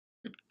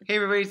Hey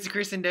everybody, it's the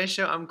Chris and Des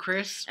Show. I'm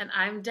Chris. And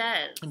I'm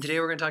Des. And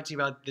today we're going to talk to you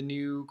about the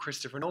new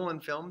Christopher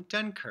Nolan film,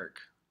 Dunkirk.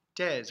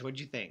 Des,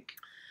 what'd you think?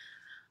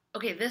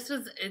 Okay,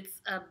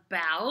 it's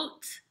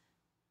about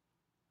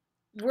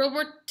World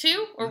War II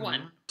or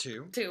one?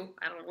 Two. Two.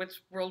 I don't know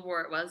which World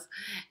War it was.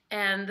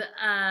 And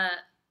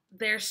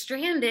they're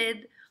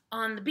stranded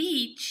on the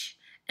beach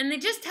and they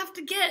just have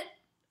to get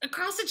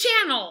across the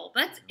channel.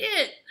 That's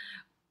it.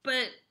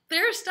 But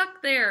they're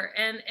stuck there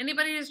and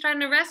anybody who's trying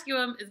to rescue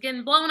them is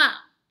getting blown up.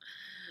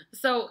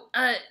 So,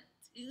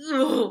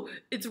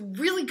 it's a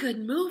really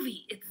good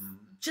movie. It's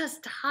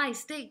just high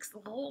stakes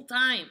the whole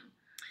time.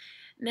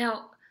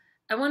 Now,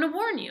 I want to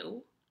warn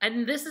you,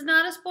 and this is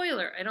not a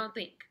spoiler, I don't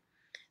think.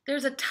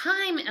 There's a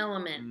time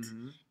element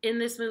in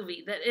this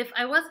movie that if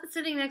I wasn't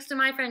sitting next to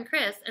my friend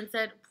Chris and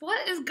said,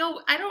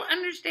 I don't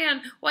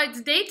understand why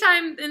it's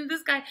daytime in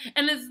this guy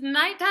and it's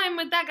nighttime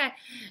with that guy.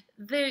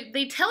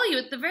 They tell you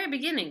at the very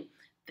beginning,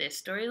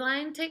 this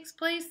storyline takes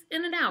place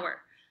in an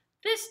hour.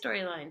 This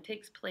storyline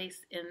takes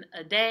place in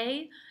a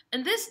day,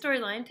 and this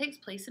storyline takes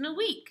place in a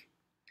week.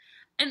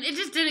 And it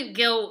just didn't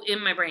go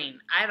in my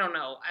brain. I don't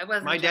know. I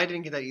wasn't. My dad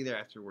didn't get that either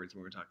afterwards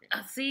when we were talking.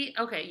 See,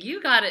 okay,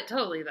 you got it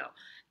totally though,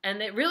 and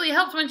it really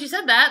helped when you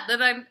said that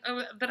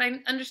I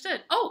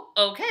understood. Oh,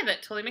 okay,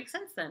 that totally makes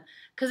sense then,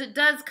 because it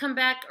does come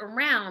back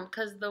around.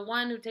 Because the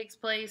one who takes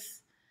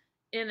place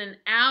in an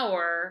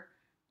hour,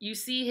 you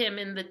see him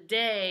in the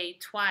day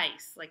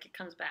twice. Like it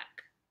comes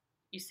back.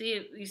 You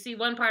see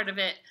one part of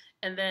it.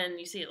 And then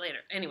you see it later.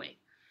 Anyway,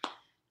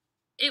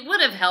 it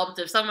would have helped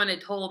if someone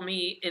had told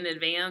me in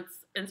advance.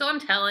 And so I'm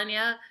telling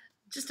you,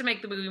 just to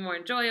make the movie more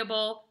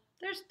enjoyable,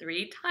 there's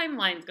 3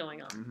 timelines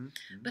going on.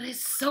 But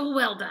it's so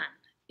well done.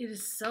 It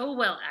is so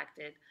well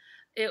acted.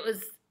 It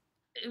was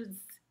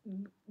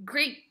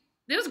great.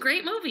 It was a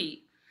great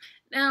movie.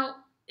 Now,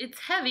 it's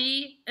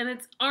heavy and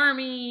it's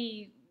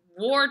army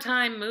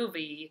wartime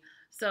movie.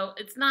 So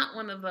it's not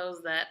one of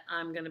those that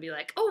I'm going to be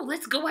like, oh,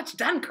 let's go watch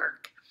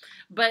Dunkirk.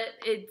 But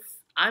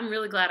I'm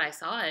really glad I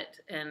saw it,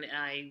 and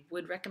I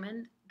would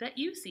recommend that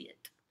you see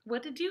it.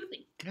 What did you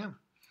think? Yeah.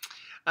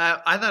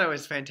 I thought it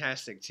was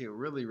fantastic, too.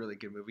 Really, really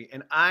good movie.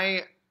 And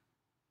I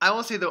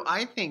will say, though,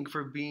 I think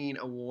for being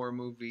a war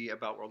movie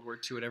about World War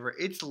II, whatever,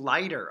 it's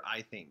lighter,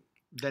 I think,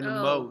 than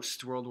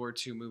most World War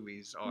II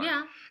movies are.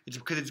 Yeah. It's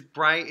because it's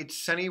bright. It's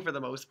sunny for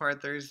the most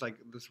part. There's, like,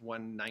 this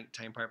one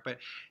nighttime part. But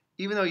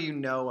even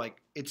though like,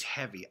 it's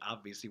heavy.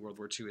 Obviously, World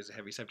War II is a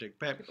heavy subject.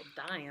 But people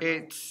dying.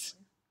 It's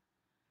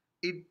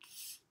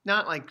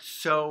not like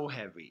so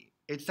heavy.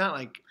 It's not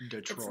like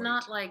Detroit. It's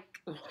not like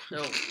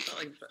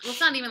it's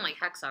not even like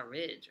Hacksaw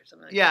Ridge or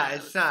something like that. Yeah,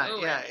 it's not. So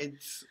yeah,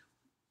 it's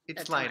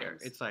lighter.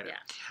 Times. It's lighter.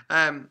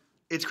 Yeah.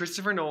 It's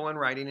Christopher Nolan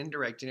writing and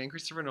directing, and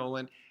Christopher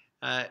Nolan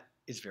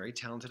is very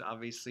talented.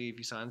 Obviously, if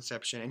you saw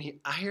Inception, and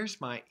here's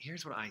what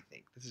I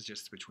think. This is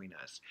just between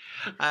us.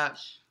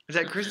 Is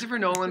that Christopher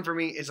Nolan for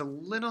me is a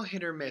little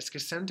hit or miss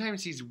because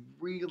sometimes he's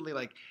really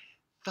like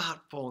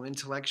thoughtful and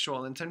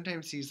intellectual, and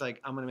sometimes he's like,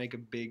 I'm gonna make a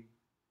big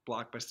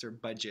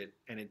blockbuster budget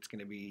and it's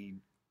gonna be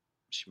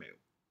schmoo.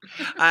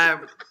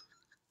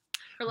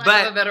 For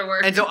lack of a better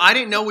word. And so I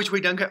didn't know which way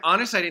Dunkirk.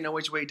 Honestly, I didn't know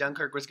which way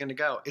Dunkirk was gonna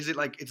go. Is it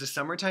like it's a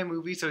summertime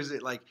movie? So is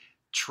it like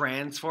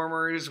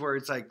Transformers, where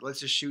it's like let's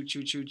just shoot,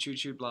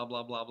 blah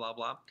blah blah blah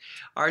blah,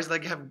 or is it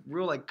like have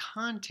real like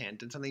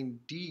content and something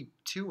deep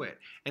to it?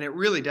 And it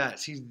really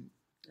does.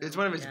 It's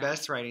one of his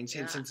best writings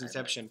since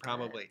Inception,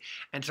 probably.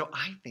 And so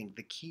I think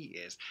the key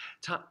is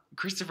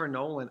Christopher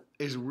Nolan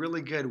is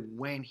really good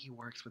when he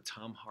works with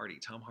Tom Hardy.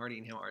 Tom Hardy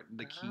and him are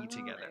the key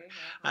together.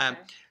 Okay.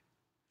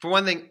 For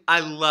one thing,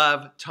 I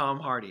love Tom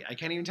Hardy. I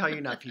can't even tell you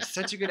enough. He's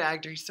such a good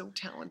actor. He's so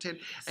talented.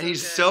 And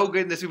he's so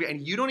good in this movie.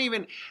 And you don't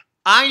even...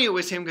 I knew it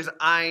was him because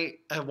I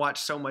have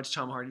watched so much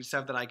Tom Hardy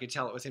stuff that I could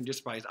tell it was him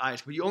just by his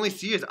eyes. But you only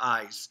see his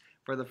eyes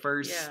for the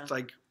first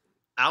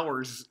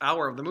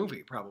hour of the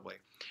movie, probably.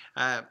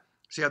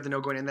 So you have to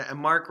know going in there. And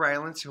Mark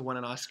Rylance, who won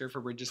an Oscar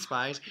for Bridge of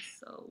Spies,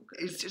 so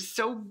good. Is just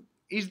so...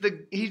 He's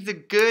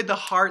the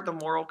heart, the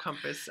moral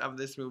compass of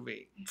this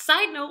movie.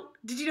 Side note,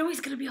 did you know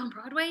he's going to be on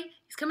Broadway?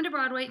 He's coming to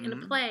Broadway in a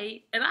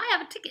play, and I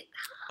have a ticket.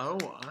 Oh,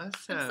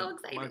 awesome. I'm so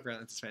excited. Mark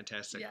Rylance is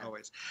fantastic,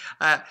 always.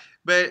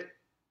 But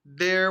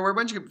there were a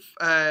bunch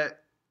of...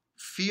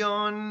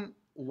 Fionn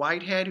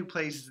Whitehead, who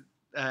plays...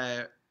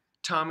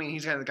 Tommy,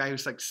 he's kind of the guy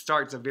who's like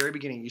starts at the very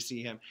beginning. You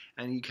see him,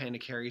 and he kind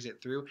of carries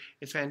it through.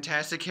 It's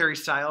fantastic. Harry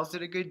Styles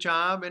did a good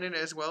job in it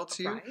as well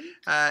too, right.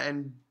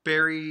 And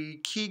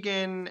Barry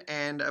Keoghan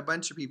and a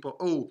bunch of people.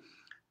 Oh,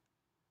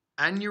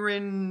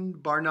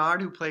 Aneurin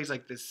Barnard, who plays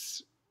like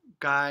this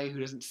guy who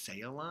doesn't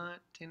say a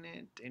lot in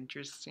it.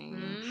 Interesting.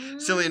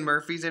 Cillian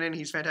Murphy's in it.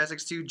 He's fantastic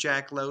too.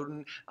 Jack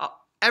Lowden.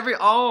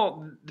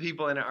 All the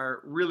people in it are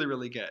really,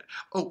 really good.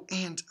 Oh,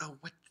 and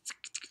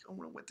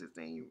what's his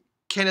name?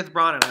 Kenneth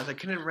Branagh. I was like,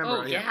 couldn't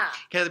remember. Oh, yeah.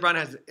 Kenneth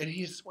Branagh and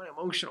he's one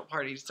emotional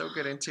part. He's so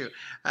good in too.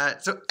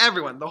 So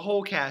everyone, the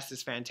whole cast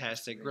is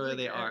fantastic. Really,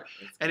 they are.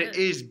 And it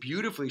is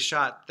beautifully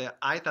shot.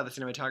 I thought the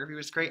cinematography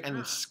was great, and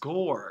the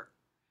score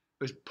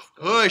was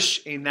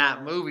pushing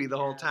that movie the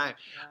whole time.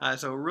 Yeah.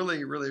 So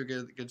really, really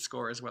good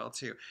score as well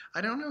too.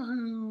 I don't know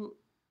who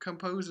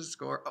composed the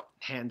score. Oh,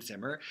 Hans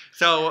Zimmer.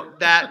 So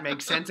that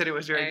makes sense that it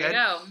was very good. There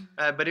you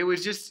go. But it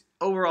was just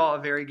overall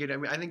very good. I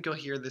mean, I think you'll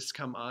hear this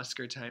come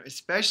Oscar time,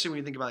 especially when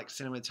you think about like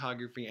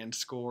cinematography and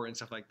score and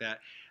stuff like that.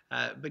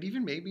 But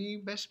even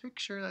maybe Best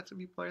Picture, that's what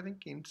people are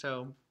thinking.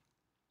 So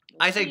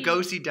I say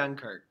go see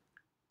Dunkirk.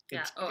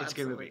 It's a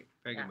good movie.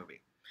 Very good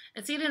movie.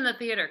 And see it in the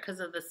theater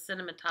because of the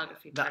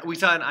cinematography. We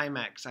saw it in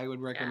IMAX. I would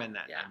recommend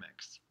that yeah.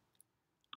 IMAX.